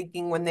have been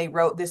thinking when they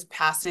wrote this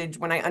passage,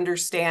 when I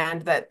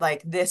understand that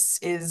like this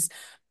is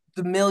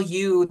the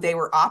milieu they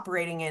were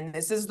operating in.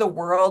 This is the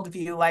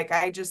worldview. Like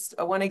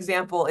one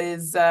example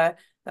is that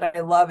I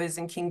love is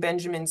in King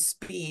Benjamin's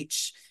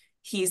speech.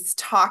 He's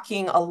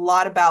talking a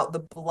lot about the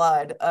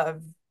blood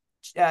of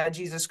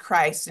Jesus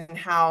Christ and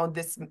how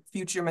this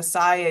future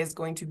Messiah is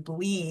going to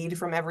bleed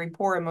from every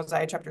pore in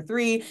Mosiah chapter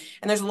 3.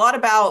 And there's a lot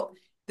about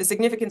the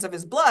significance of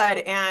his blood.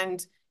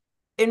 And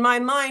in my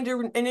mind,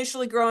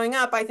 initially growing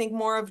up, I think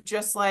more of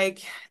just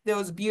like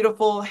those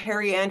beautiful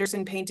Harry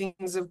Anderson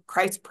paintings of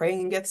Christ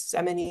praying in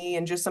Gethsemane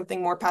and just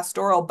something more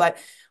pastoral. But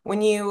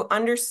when you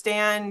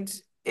understand,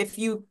 if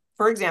you,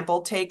 for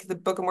example, take the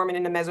Book of Mormon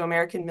into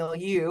Mesoamerican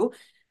milieu,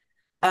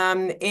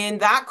 in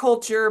that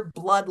culture,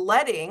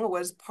 bloodletting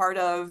was part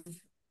of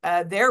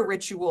their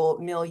ritual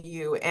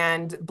milieu,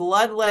 and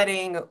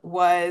bloodletting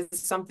was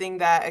something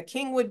that a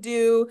king would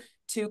do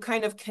to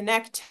kind of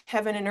connect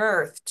heaven and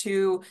earth,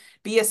 to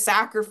be a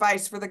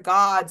sacrifice for the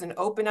gods and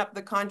open up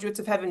the conduits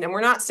of heaven. And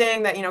we're not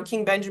saying that,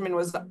 King Benjamin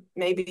was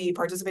maybe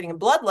participating in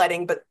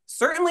bloodletting, but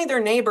certainly their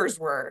neighbors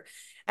were.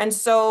 And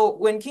so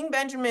when King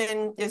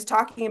Benjamin is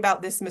talking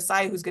about this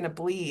Messiah who's going to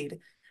bleed,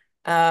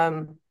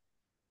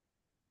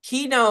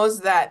 he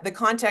knows that the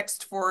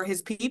context for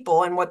his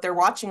people and what they're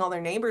watching all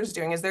their neighbors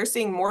doing is they're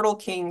seeing mortal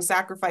kings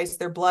sacrifice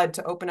their blood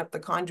to open up the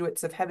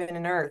conduits of heaven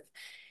and earth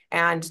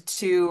and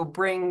to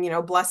bring,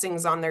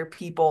 blessings on their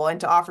people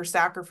and to offer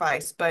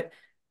sacrifice. But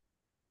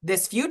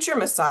this future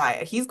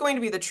Messiah, he's going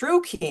to be the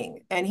true king.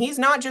 And he's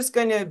not just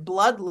going to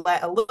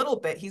bloodlet a little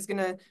bit. He's going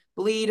to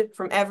bleed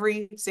from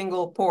every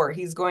single pore.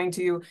 He's going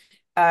to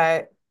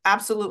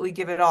absolutely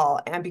give it all.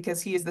 And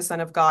because he is the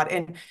Son of God.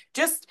 And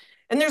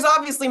there's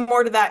obviously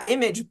more to that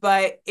image,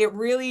 but it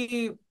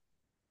really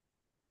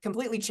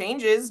completely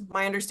changes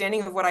my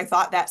understanding of what I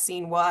thought that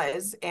scene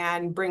was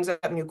and brings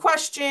up new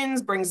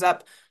questions, brings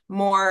up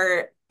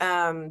more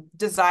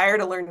desire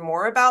to learn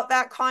more about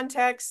that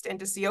context and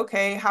to see,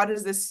 okay, how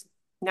does this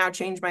now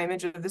change my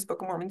image of this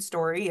Book of Mormon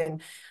story?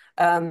 And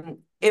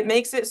it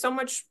makes it so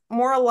much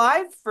more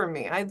alive for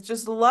me. I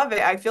just love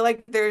it. I feel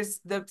like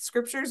the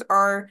scriptures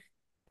are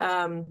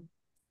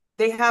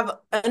they have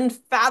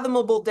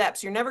unfathomable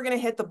depths. You're never going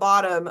to hit the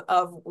bottom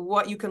of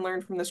what you can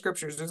learn from the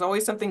scriptures. There's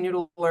always something new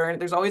to learn.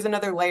 There's always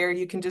another layer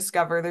you can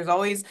discover. There's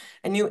always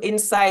a new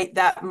insight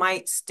that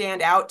might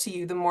stand out to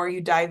you the more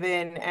you dive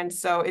in. And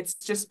so it's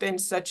just been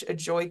such a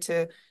joy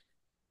to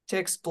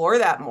explore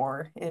that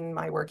more in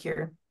my work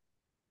here.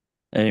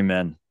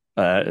 Amen.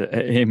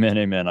 Amen.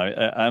 Amen.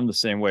 I'm the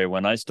same way.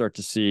 When I start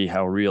to see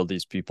how real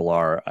these people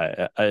are,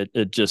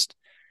 it just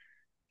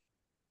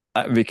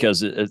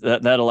because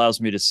that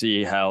allows me to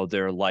see how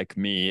they're like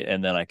me,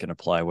 and then I can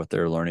apply what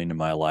they're learning in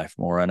my life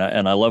more. And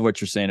I love what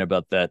you're saying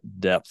about that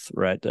depth,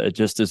 right?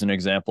 Just as an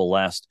example,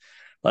 last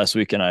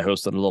weekend I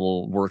hosted a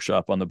little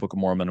workshop on the Book of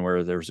Mormon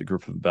where there was a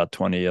group of about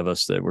 20 of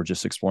us that were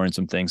just exploring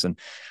some things, and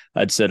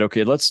I'd said,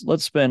 okay, let's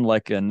spend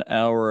like an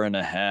hour and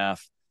a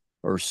half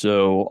or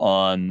so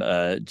on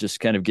just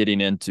kind of getting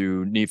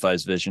into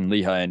Nephi's vision,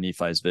 Lehi and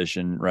Nephi's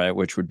vision, right?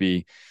 Which would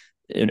be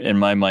in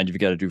my mind, you've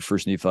got to do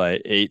First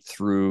Nephi 8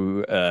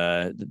 through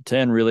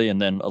 10, really,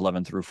 and then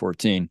 11 through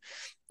 14.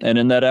 And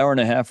in that hour and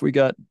a half, we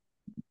got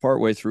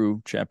partway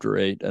through chapter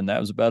 8, and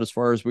that was about as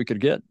far as we could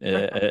get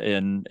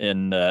in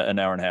an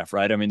hour and a half,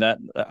 right? I mean, that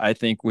I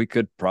think we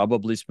could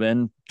probably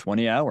spend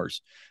 20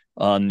 hours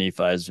on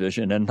Nephi's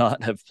vision and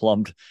not have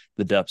plumbed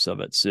the depths of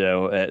it.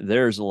 So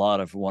there's a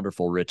lot of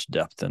wonderful, rich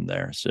depth in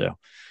there. So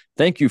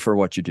thank you for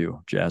what you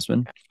do,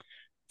 Jasmin.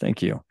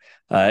 Thank you.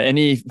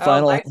 Any Oh,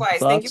 final likewise.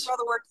 Thank you for thoughts? all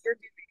the work you're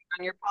doing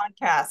on your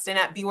podcast and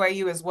at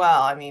BYU as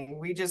well. I mean,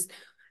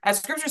 at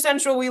Scripture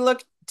Central, we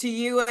look to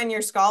you and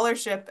your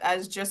scholarship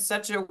as just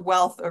such a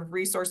wealth of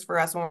resource for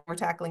us when we're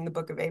tackling the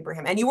Book of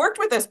Abraham. And you worked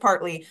with us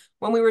partly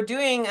when we were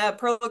doing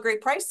Pearl of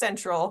Great Price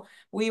Central.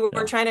 We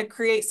were trying to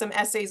create some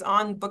essays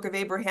on Book of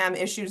Abraham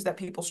issues that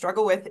people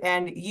struggle with.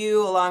 And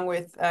you, along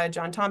with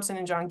John Thompson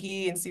and John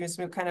Gee and Stephen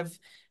Smoot, kind of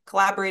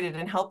collaborated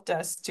and helped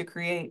us to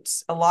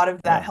create a lot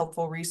of that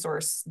helpful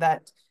resource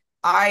that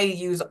I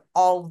use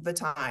all the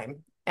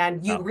time.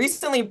 And you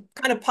recently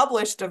kind of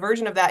published a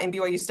version of that in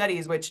BYU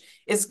Studies, which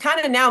is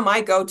kind of now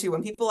my go-to.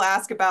 When people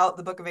ask about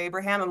the Book of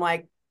Abraham, I'm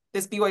like,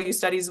 this BYU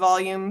Studies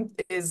volume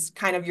is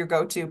kind of your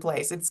go-to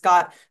place. It's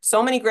got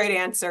so many great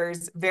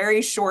answers,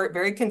 very short,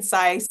 very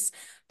concise,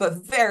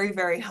 but very,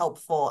 very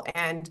helpful.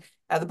 And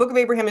the Book of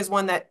Abraham is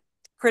one that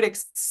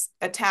critics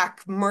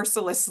attack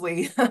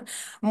mercilessly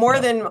more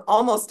than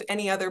almost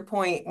any other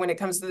point when it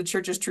comes to the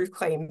church's truth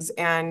claims.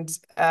 And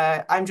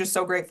I'm just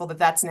so grateful that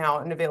that's now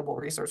an available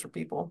resource for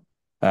people.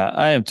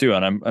 I am too,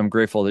 and I'm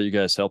grateful that you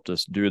guys helped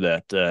us do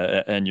that.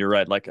 And you're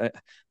right. Like I'm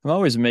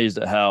always amazed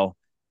at how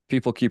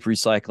people keep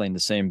recycling the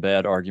same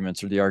bad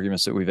arguments or the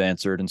arguments that we've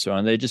answered and so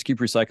on. They just keep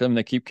recycling them.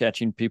 They keep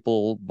catching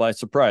people by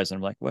surprise. And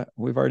I'm like, well,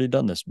 we've already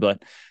done this.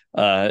 But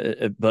part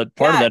of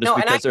that is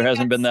because there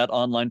hasn't been that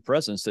online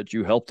presence that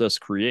you helped us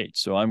create.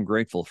 So I'm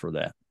grateful for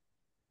that.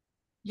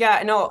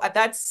 Yeah, no,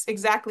 that's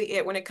exactly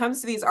it. When it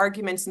comes to these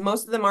arguments,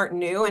 most of them aren't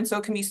new. And so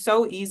it can be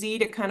so easy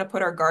to kind of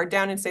put our guard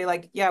down and say,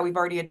 like, yeah, we've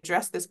already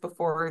addressed this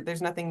before.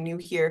 There's nothing new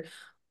here.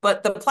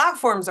 But the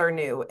platforms are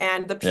new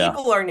and the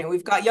people are new.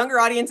 We've got younger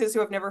audiences who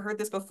have never heard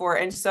this before.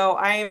 And so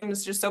I am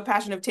just so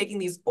passionate of taking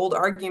these old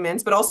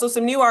arguments, but also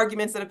some new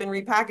arguments that have been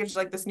repackaged,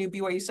 like this new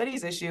BYU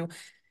Studies issue,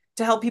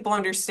 to help people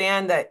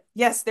understand that,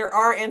 yes, there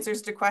are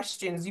answers to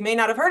questions. You may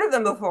not have heard of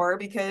them before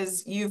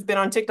because you've been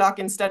on TikTok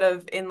instead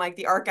of in like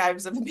the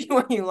archives of the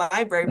BYU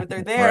library, but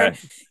they're there.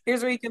 Right.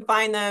 Here's where you can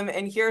find them.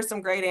 And here are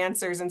some great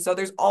answers. And so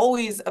there's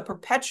always a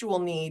perpetual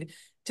need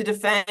to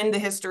defend the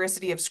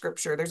historicity of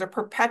Scripture. There's a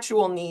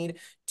perpetual need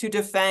to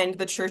defend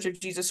the Church of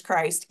Jesus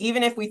Christ.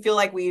 Even if we feel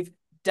like we've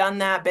done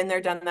that, been there,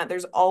 done that,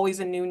 there's always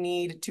a new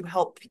need to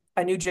help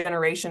a new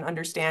generation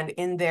understand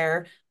in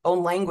their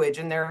own language,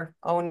 in their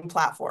own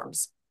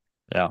platforms.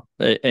 Yeah.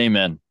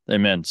 Amen.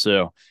 Amen.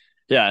 So,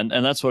 yeah.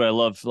 And that's what I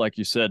love. Like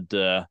you said,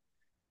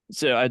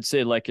 so I'd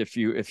say like if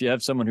you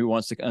have someone who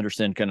wants to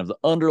understand kind of the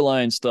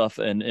underlying stuff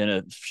and in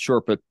a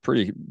short but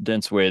pretty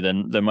dense way,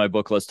 then my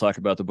book, Let's Talk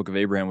About the Book of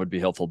Abraham, would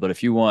be helpful. But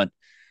if you want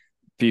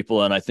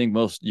people, and I think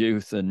most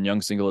youth and young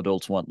single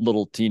adults want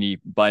little teeny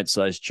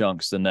bite-sized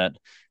chunks, then that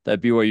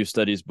BYU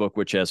Studies book,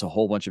 which has a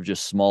whole bunch of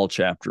just small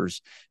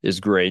chapters, is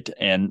great.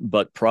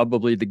 But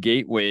probably the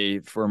gateway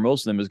for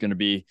most of them is going to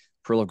be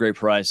Pearl of Great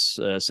Price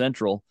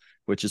Central,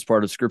 which is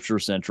part of Scripture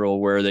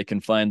Central, where they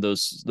can find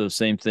those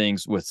same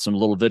things with some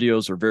little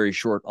videos or very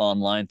short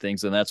online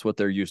things, and that's what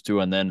they're used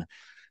to. And then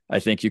I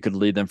think you could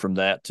lead them from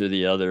that to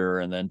the other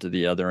and then to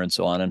the other and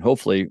so on, and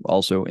hopefully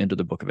also into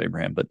the Book of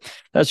Abraham. But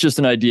that's just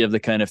an idea of the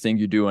kind of thing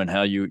you do and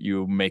how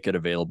you make it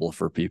available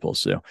for people.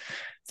 So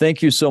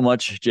thank you so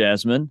much,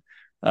 Jasmin.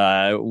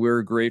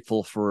 We're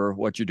grateful for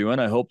what you're doing.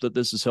 I hope that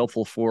this is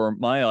helpful for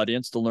my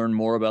audience to learn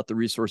more about the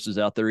resources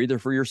out there, either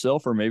for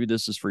yourself or maybe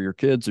this is for your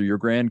kids or your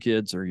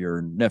grandkids or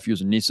your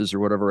nephews and nieces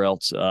or whatever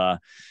else.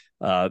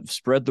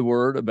 Spread the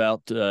word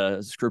about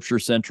Scripture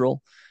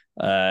Central.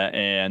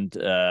 And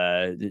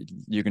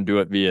you can do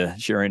it via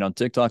sharing on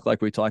TikTok,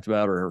 like we talked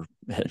about, or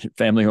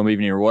family home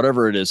evening, or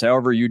whatever it is,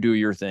 however you do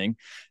your thing.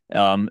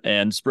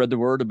 And spread the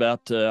word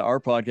about our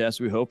podcast.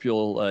 We hope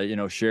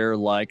you'll, share,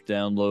 like,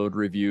 download,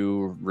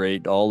 review,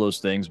 rate, all those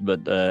things,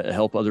 but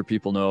help other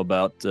people know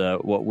about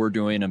what we're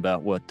doing,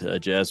 about what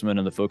Jasmin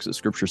and the folks at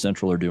Scripture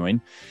Central are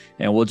doing.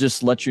 And we'll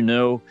just let you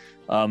know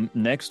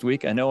next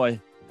week. I know I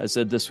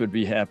said this would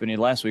be happening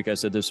last week. I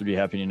said this would be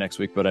happening next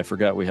week, but I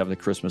forgot we have the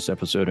Christmas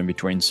episode in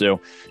between.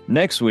 So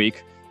next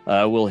week,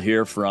 we'll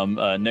hear from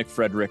Nick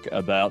Frederick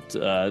about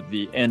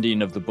the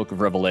ending of the Book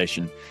of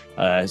Revelation.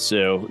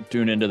 So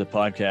tune into the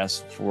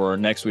podcast for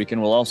next week.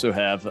 And we'll also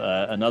have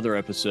another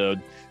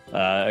episode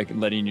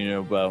letting you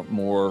know about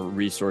more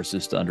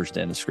resources to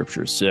understand the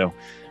Scriptures. So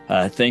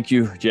thank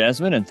you,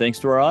 Jasmin, and thanks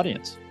to our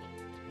audience.